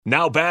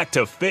Now back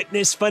to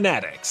Fitness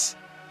Fanatics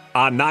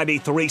on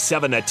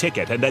 93.7 The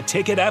Ticket and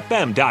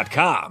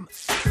theticketfm.com.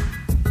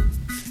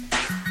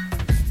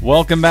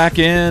 Welcome back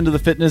into the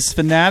Fitness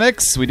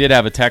Fanatics. We did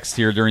have a text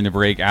here during the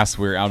break, asked if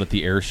we were out at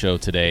the air show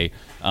today.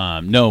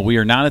 No, we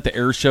are not at the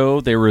air show.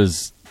 There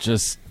was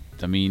just,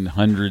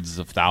 hundreds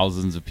of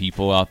thousands of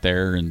people out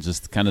there, and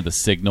just kind of the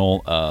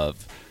signal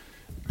of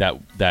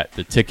that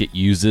the ticket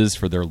uses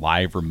for their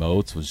live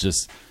remotes was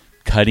just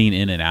cutting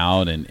in and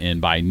out,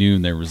 and by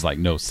noon there was like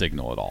no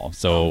signal at all.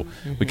 So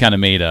we kind of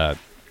made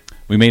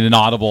an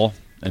audible,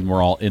 and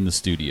we're all in the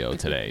studio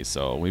today.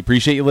 So we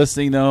appreciate you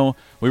listening, though.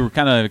 We were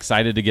kind of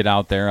excited to get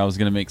out there. I was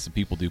going to make some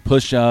people do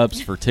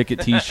push-ups for ticket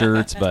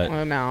T-shirts, but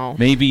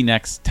maybe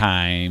next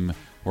time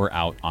we're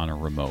out on a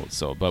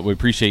remote. But we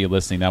appreciate you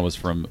listening. That was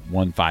from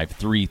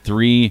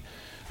 1533.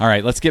 All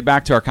right, let's get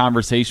back to our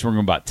conversation. We're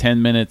going about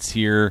 10 minutes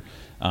here.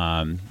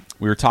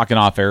 We were talking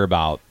off air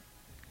about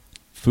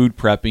food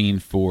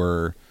prepping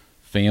for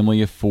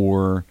family of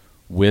four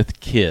with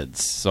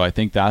kids. So I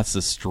think that's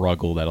the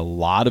struggle that a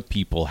lot of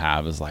people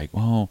have, is like,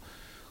 well,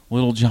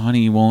 little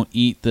Johnny won't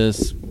eat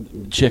this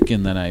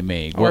chicken that I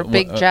make. Or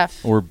Big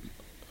Jeff. Or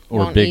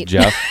Big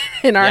Jeff.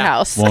 In our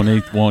house.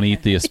 Won't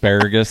eat the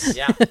asparagus.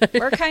 Yeah.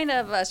 We're kind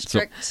of a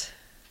strict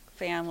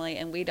family,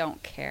 and we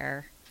don't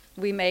care.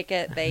 We make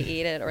it, they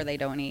eat it, or they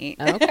don't eat.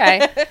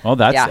 Okay. Well,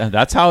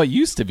 that's how it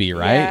used to be,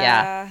 right?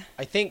 Yeah.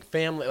 I think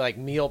family, like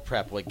meal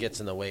prep, what gets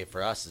in the way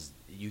for us is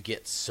you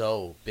get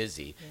so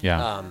busy.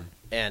 Yeah.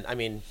 And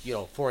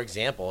for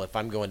example, if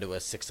I'm going to a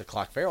 6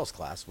 o'clock Farrell's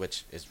class,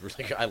 which is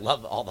really good, I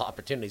love all the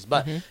opportunities.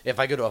 But if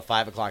I go to a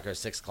 5 o'clock or a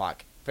 6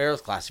 o'clock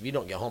Farrell's class, if you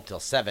don't get home till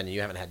 7 and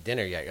you haven't had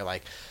dinner yet, you're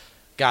like,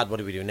 God, what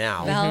do we do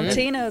now?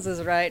 Valentino's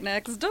is right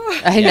next door.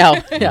 I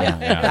know.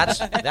 Yeah.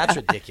 That's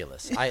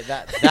ridiculous.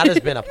 That has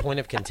been a point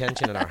of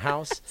contention in our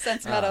house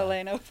Since Meadow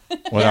Lane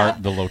opened.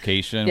 What the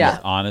location with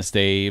Honest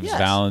Abe's,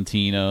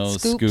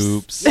 Valentino's,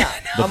 Scoops, the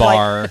I'm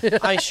bar,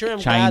 I sure am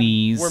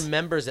Chinese. glad we're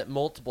members at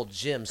multiple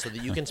gyms so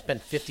that you can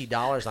spend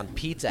 $50 on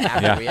pizza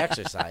after we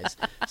exercise.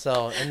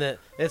 So, and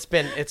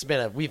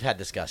we've had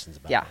discussions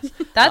about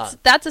this.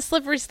 That's a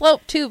slippery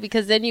slope too,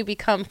 because then you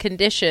become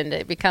conditioned.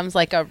 It becomes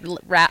like a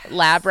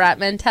lab rat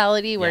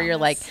mentality where you're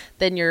like,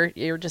 then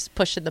you're just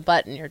pushing the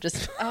button, you're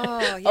just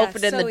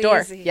opening the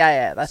door. Easy.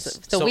 That's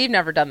it. So we've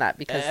never done that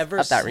because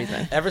of that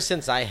reason. Ever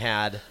since I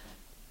had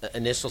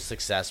initial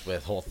success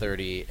with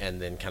Whole30,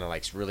 and then kind of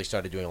like really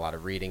started doing a lot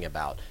of reading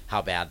about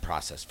how bad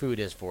processed food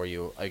is for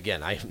you.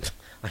 Again, I'm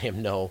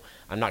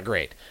not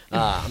great.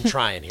 I'm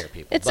trying here,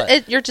 people.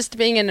 You're just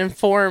being an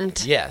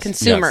informed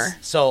consumer. Yes.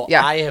 So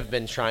I have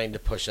been trying to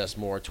push us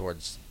more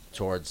towards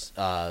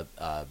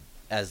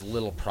as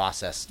little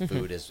processed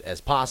food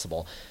as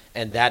possible,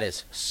 and that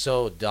is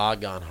so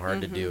doggone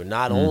hard to do.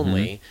 Not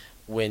only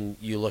when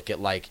you look at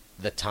like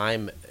the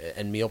time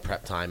and meal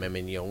prep time,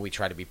 we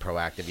try to be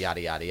proactive,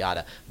 yada yada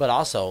yada, but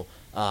also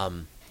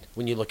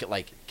when you look at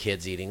like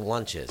kids eating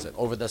lunches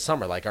over the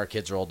summer, like our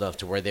kids are old enough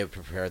to where they would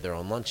prepare their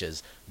own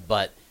lunches,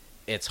 but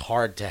it's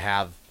hard to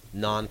have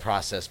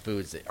non-processed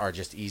foods that are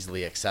just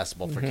easily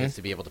accessible for kids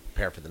to be able to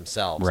prepare for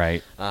themselves,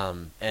 right?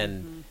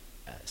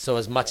 So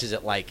as much as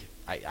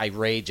I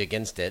rage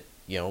against it,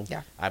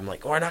 I'm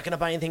like, we're not going to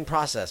buy anything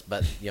processed,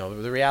 but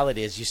the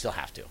reality is you still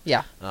have to.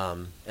 Yeah.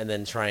 And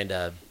then trying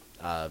to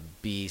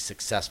be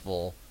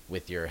successful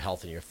with your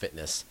health and your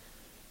fitness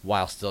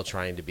while still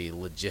trying to be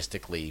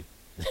logistically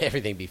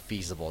everything be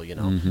feasible,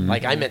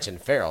 Like I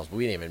mentioned Farrell's, but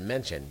we didn't even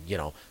mention,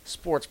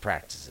 sports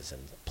practices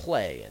and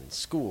play and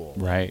school.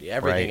 Right.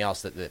 Everything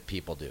else that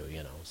people do,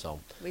 so.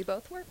 We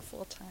both work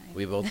full time.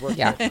 full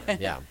time,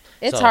 yeah.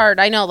 It's hard.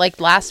 I know, like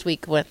last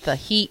week with the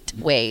heat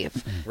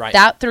wave,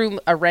 that threw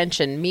a wrench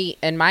in me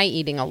and my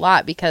eating a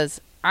lot, because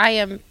I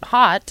am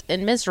hot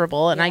and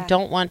miserable, and I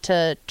don't want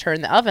to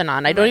turn the oven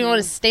on. I don't even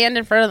want to stand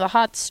in front of the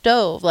hot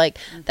stove. Like,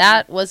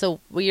 that was a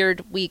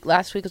weird week.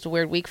 Last week was a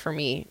weird week for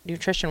me,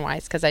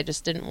 nutrition-wise, because I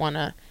just didn't want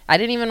to. I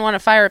didn't even want to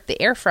fire up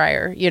the air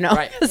fryer,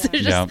 Right.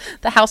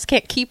 The house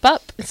can't keep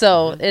up.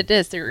 So it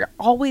is. You're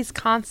always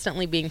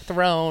constantly being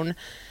thrown.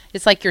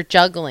 It's like you're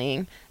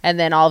juggling, and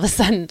then all of a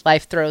sudden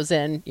life throws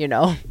in,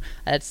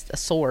 it's a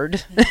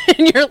sword.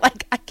 And you're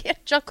like, I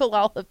can't juggle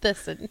all of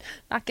this and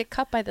not get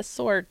cut by the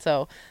sword.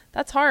 So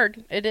that's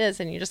hard. It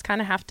is. And you just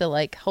kind of have to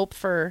like hope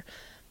for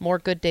more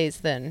good days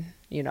than,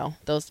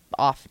 those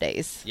off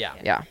days. Yeah.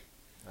 Yeah.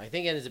 I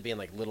think it ends up being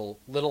like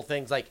little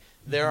things. Like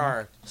there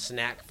are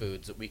snack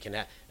foods that we can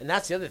have. And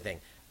that's the other thing.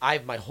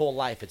 My whole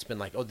life, it's been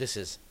like, oh, this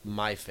is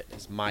my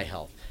fitness, my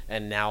health.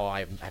 And now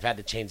I've had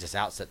to change this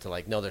outset to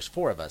like, no, there's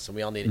 4 of us and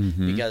we all need it.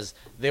 Because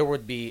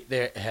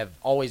there have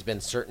always been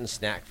certain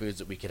snack foods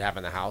that we could have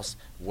in the house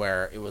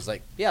where it was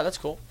like, yeah, that's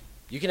cool.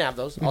 You can have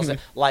those. I'll say,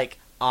 like,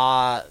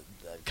 a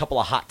couple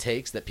of hot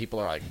takes that people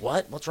are like,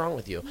 what's wrong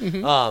with you?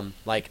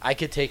 Like I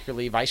could take or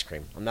leave ice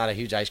cream. I'm not a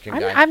huge ice cream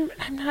guy.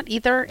 I'm not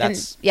either.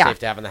 That's safe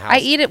to have in the house. I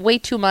eat it way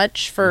too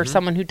much for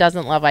someone who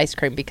doesn't love ice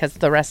cream, because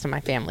the rest of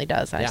my family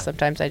does.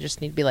 Sometimes I just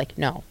need to be like,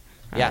 no,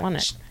 I don't want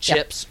it.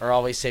 Chips are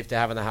always safe to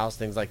have in the house,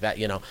 things like that,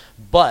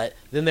 But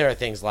then there are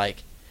things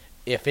like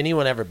if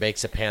anyone ever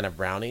bakes a pan of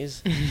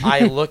brownies,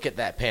 I look at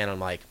that pan, I'm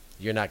like,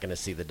 you're not going to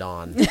see the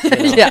dawn. You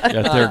know? Yeah.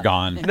 They're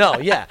gone. No,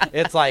 yeah.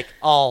 It's like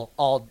all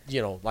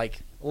like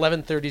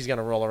 11:30 is going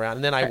to roll around.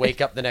 And then I wake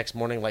up the next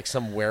morning like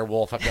some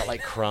werewolf. I've got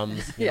like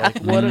crumbs. Yeah. Like,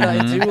 what did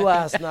I do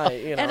last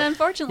night? You know? And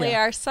unfortunately,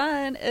 our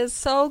son is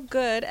so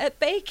good at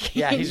baking.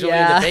 Yeah, he's really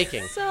into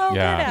baking. So good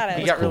at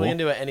He it. got really cool.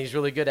 into it, and he's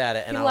really good at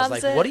it. And He I was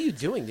loves like, it. what are you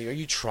doing? Are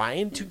you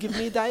trying to give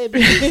me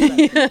diabetes?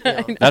 You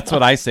know? That's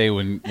what I say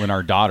when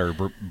our daughter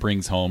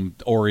brings home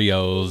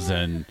Oreos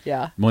and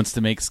wants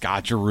to make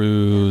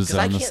scotcheroos. Because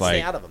I I'm can't just stay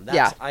like, out of them.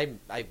 That's,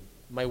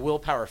 my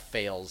willpower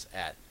fails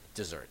at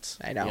desserts.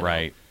 I know. you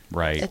right.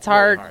 It's really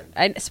hard,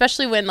 hard.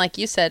 especially when, like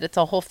you said, it's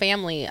a whole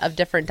family of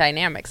different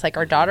dynamics. Like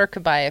our daughter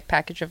could buy a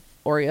package of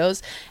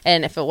Oreos,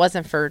 and if it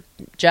wasn't for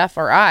Jeff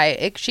or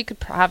she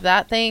could have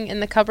that thing in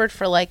the cupboard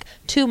for like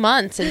 2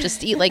 months and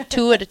just eat like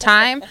 2 at a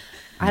time.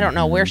 I don't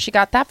know where she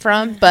got that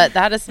from, but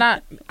that is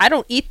not. I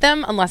don't eat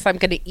them unless I'm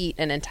going to eat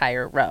an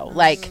entire row.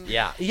 Like,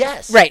 Yeah.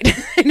 Yes. right?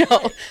 I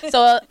know.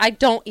 So I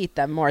don't eat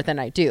them more than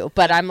I do,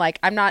 but I'm like,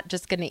 I'm not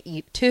just going to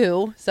eat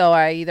 2. So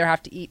I either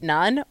have to eat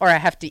none or I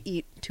have to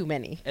eat too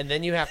many. And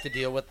then you have to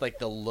deal with like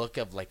the look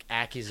of like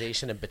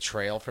accusation and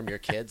betrayal from your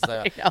kids.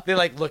 know. They're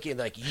like looking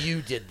like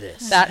you did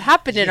this. That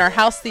happened in our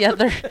house the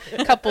other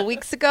couple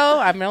weeks ago.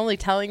 I'm only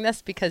telling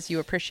this because you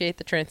appreciate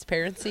the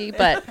transparency,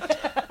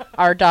 but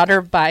our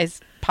daughter buys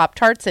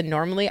Pop-Tarts, and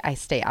normally I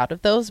stay out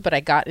of those, but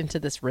I got into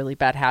this really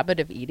bad habit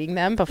of eating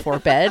them before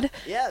bed.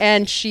 Yes.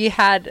 And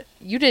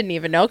you didn't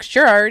even know because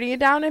you're already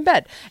down in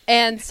bed.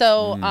 And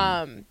so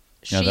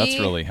she that's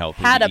really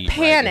healthy had to a eat right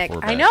panic.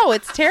 before I bed. know,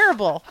 it's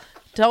terrible.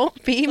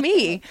 Don't be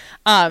me.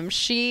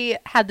 She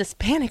had this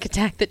panic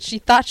attack that she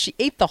thought she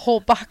ate the whole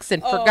box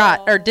and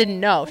forgot or didn't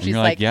know. And She's you're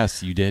like,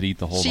 yes, you did eat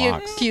the whole she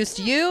box. accused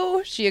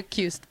you. She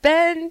accused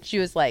Ben. She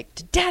was like,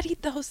 did Dad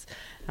eat those?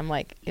 I'm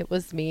like, it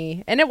was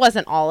me. And it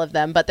wasn't all of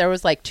them, but there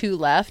was like 2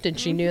 left, and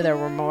she knew there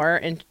were more,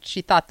 and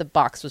she thought the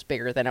box was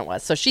bigger than it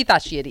was. So she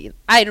thought she had eaten.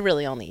 I had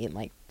really only eaten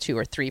like 2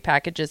 or 3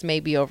 packages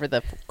maybe over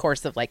the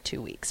course of like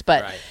 2 weeks.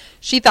 But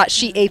she thought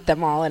she ate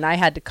them all, and I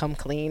had to come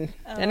clean.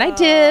 And I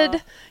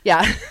did.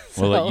 Yeah.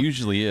 Well, it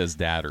usually is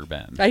Dad or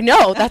Ben. I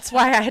know. That's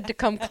why I had to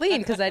come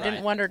clean, because I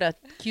didn't want her to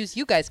accuse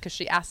you guys, because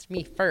she asked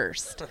me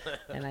first.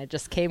 And I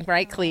just came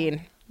right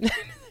clean.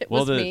 It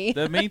was me.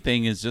 The main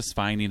thing is just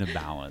finding a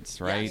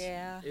balance, right?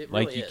 Yeah. It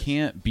Like really you is.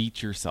 can't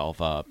beat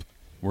yourself up.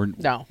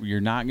 No.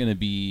 You're not going to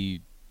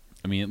be.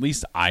 I mean, at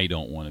least I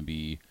don't want to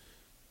be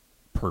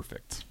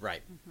perfect.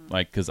 Right.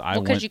 Like because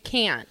Because you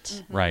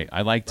can't. Right.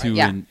 I like to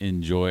Yeah.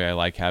 enjoy. I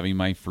like having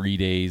my free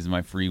days,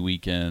 my free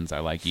weekends. I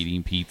like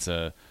eating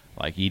pizza.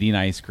 I like eating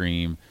ice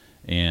cream.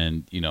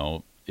 And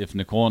if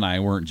Nicole and I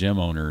weren't gym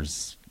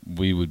owners,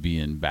 we would be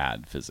in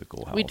bad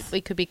physical health.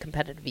 We could be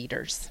competitive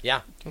eaters. Yeah.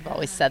 We've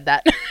always said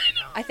that.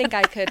 I think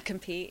I could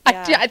compete.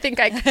 I think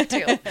I could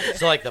too.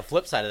 So like the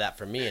flip side of that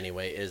for me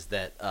anyway is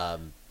that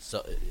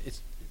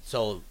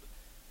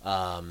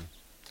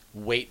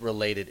weight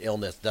related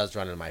illness does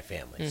run in my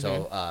family.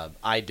 So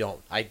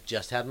I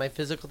just had my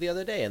physical the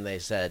other day, and they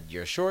said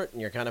you're short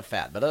and you're kind of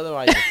fat, but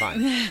otherwise you're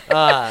fine.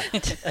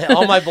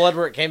 All my blood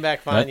work came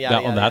back fine.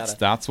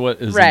 That's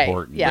what is Right,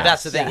 important. yeah. But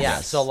that's the thing, Yes.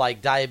 yeah. So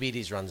like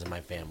diabetes runs in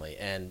my family,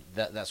 and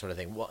that sort of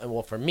thing.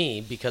 Well, for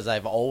me, because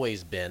I've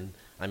always been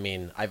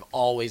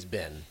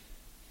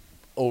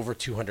over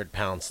 200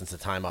 pounds since the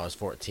time I was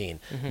 14.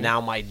 Now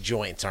my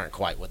joints aren't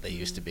quite what they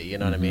used to be. You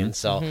know what I mean?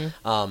 So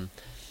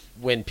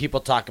when people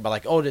talk about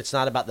like, oh, it's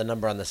not about the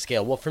number on the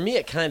scale. Well, for me,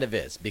 it kind of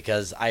is,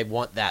 because I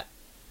want that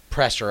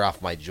pressure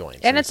off my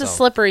joints. And it's a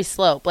slippery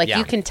slope. Like, Yeah.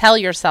 you can tell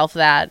yourself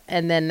that,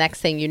 and then next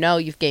thing you know,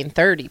 you've gained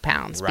 30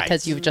 pounds Right.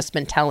 because you've just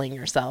been telling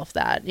yourself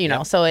that, you know,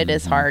 Yep. so it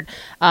is hard.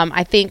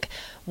 I think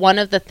one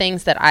of the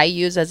things that I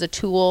use as a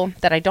tool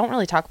that I don't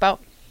really talk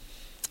about,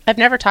 I've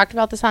never talked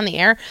about this on the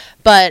air,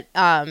 but,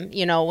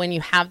 when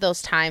you have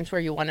those times where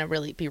you want to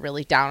really be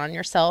really down on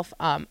yourself,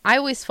 I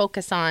always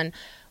focus on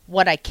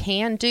what I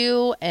can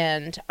do.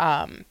 And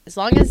as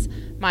long as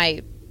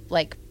my,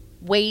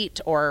 weight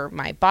or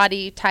my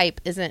body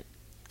type isn't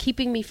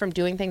keeping me from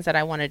doing things that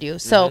I want to do.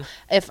 So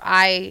if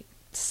I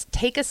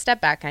take a step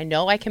back, I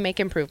know I can make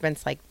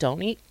improvements, like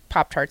don't eat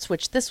Pop-Tarts,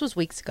 which this was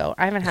weeks ago.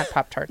 I haven't had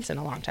Pop-Tarts in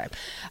a long time.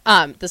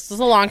 This was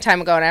a long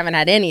time ago, and I haven't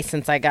had any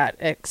since I got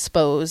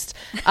exposed.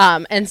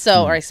 Or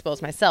I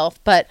exposed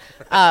myself. But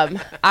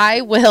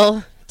I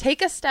will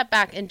take a step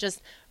back and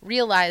just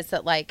realize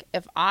that,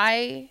 if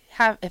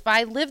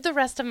I live the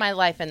rest of my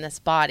life in this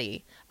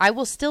body, I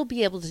will still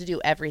be able to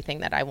do everything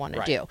that I want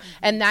to do.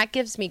 And that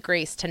gives me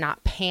grace to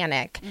not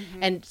panic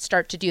and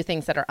start to do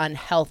things that are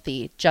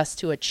unhealthy just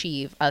to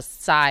achieve a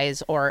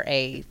size or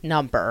a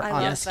number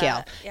on the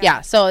scale. that. Yeah.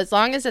 So as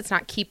long as it's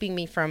not keeping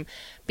me from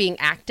being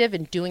active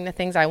and doing the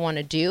things I want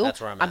to do, That's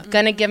where I'm at.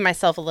 going to give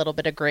myself a little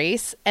bit of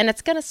grace, and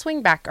it's going to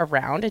swing back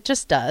around. It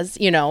just does.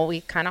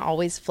 We kind of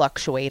always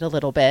fluctuate a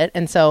little bit.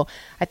 And so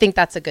I think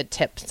that's a good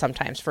tip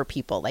sometimes for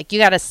people. Like, you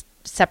got to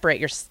separate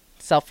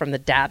yourself from the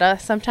data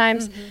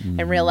sometimes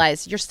and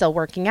realize you're still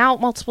working out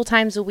multiple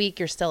times a week.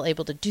 You're still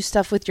able to do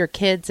stuff with your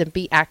kids and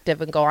be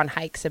active and go on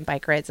hikes and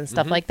bike rides and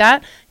stuff like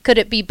that. Could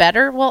it be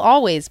better? Well,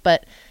 always,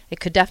 but it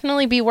could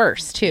definitely be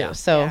worse too. Yeah.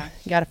 So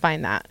you got to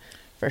find that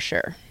for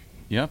sure.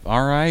 Yep.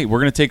 All right. We're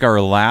going to take our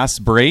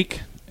last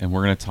break, and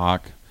we're going to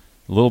talk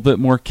a little bit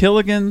more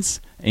Killigans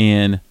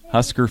and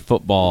Husker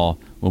football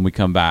when we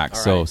come back.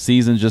 So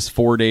season just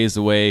 4 days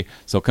away.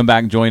 So come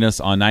back and join us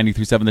on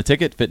 93.7 The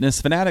Ticket, Fitness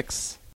Fanatics.